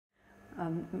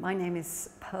My name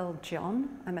is Pearl John.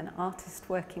 I'm an artist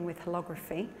working with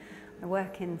holography. I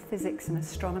work in physics and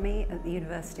astronomy at the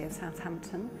University of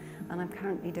Southampton, and I'm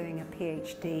currently doing a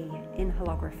PhD in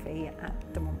holography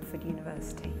at De Montfort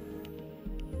University.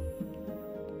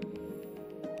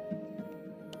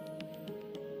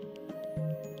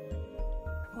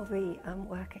 Well, the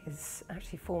work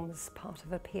actually forms part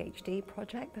of a PhD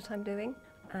project that I'm doing,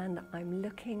 and I'm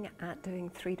looking at doing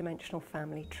three-dimensional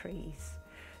family trees.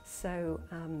 So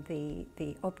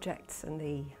the objects and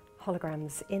the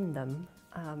holograms in them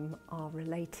are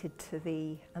related to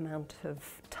the amount of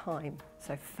time.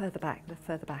 So the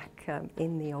further back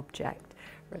in the object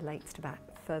relates to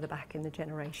further back in the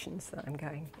generations that I'm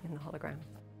going in the hologram.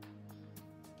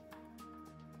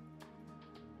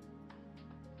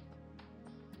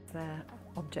 They're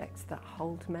objects that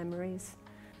hold memories.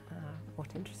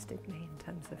 What interested me in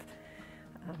terms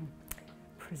of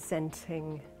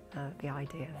presenting the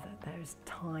idea that there's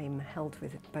time held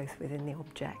both within the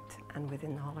object and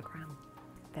within the hologram.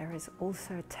 There is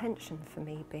also a tension for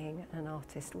me, being an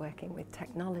artist working with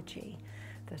technology,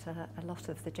 that a lot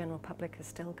of the general public are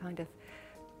still kind of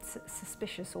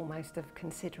suspicious almost of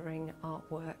considering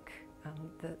artwork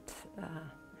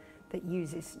that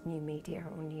uses new media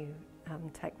or new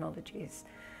technologies.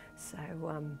 So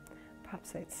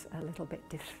perhaps it's a little bit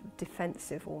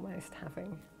defensive almost,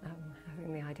 having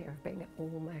the idea of being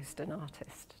almost an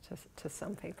artist to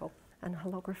some people. And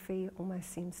holography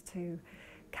almost seems to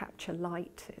capture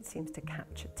light, it seems to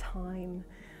capture time,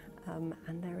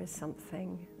 and there is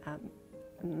something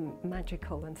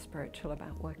magical and spiritual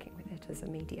about working with it as a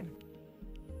medium.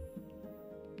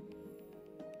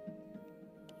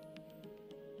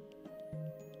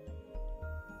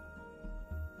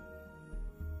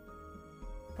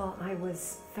 Well, I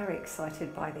was very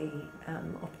excited by the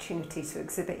opportunity to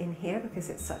exhibit in here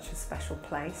because it's such a special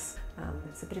place.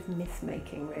 It's a bit of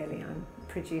myth-making, really. I'm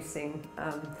producing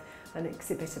an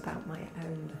exhibit about my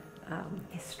own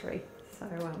history, so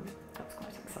that's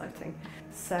quite exciting.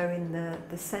 So in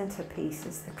the centrepiece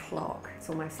is the clock. It's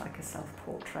almost like a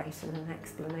self-portrait and an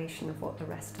explanation of what the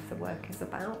rest of the work is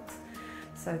about.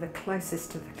 So the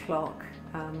closest to the clock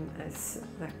is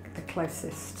the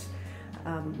closest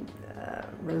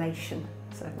relation.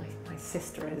 So my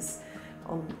sister is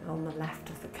on the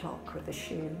left of the clock with the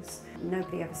shoes.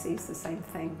 Nobody ever sees the same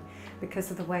thing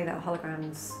because of the way that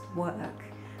holograms work.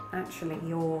 Actually,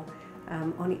 you're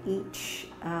on each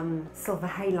silver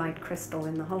halide crystal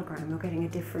in the hologram, you're getting a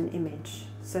different image.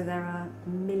 So there are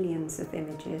millions of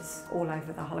images all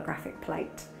over the holographic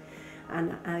plate.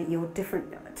 And your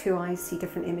two eyes see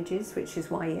different images, which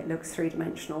is why it looks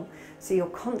three-dimensional. So you're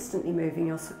constantly moving,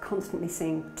 you're constantly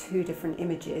seeing two different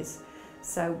images.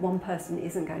 So one person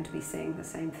isn't going to be seeing the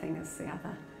same thing as the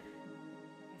other.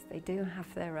 They do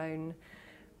have their own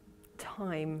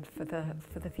time for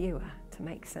the viewer to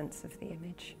make sense of the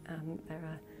image.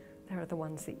 There are the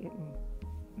ones that you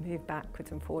can move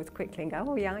backwards and forwards quickly and go,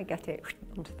 oh yeah, I get it,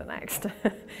 on to the next.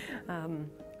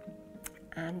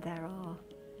 And there are,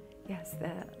 yes,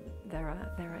 there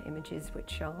are images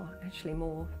which are actually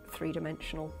more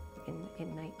three-dimensional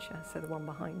in nature. So the one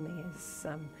behind me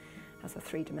has a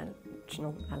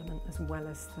three-dimensional element as well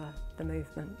as the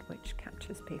movement, which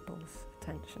captures people's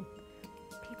attention.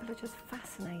 People are just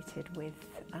fascinated with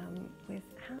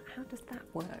how does that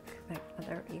work?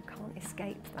 You can't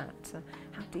escape that.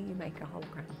 How do you make a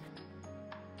hologram?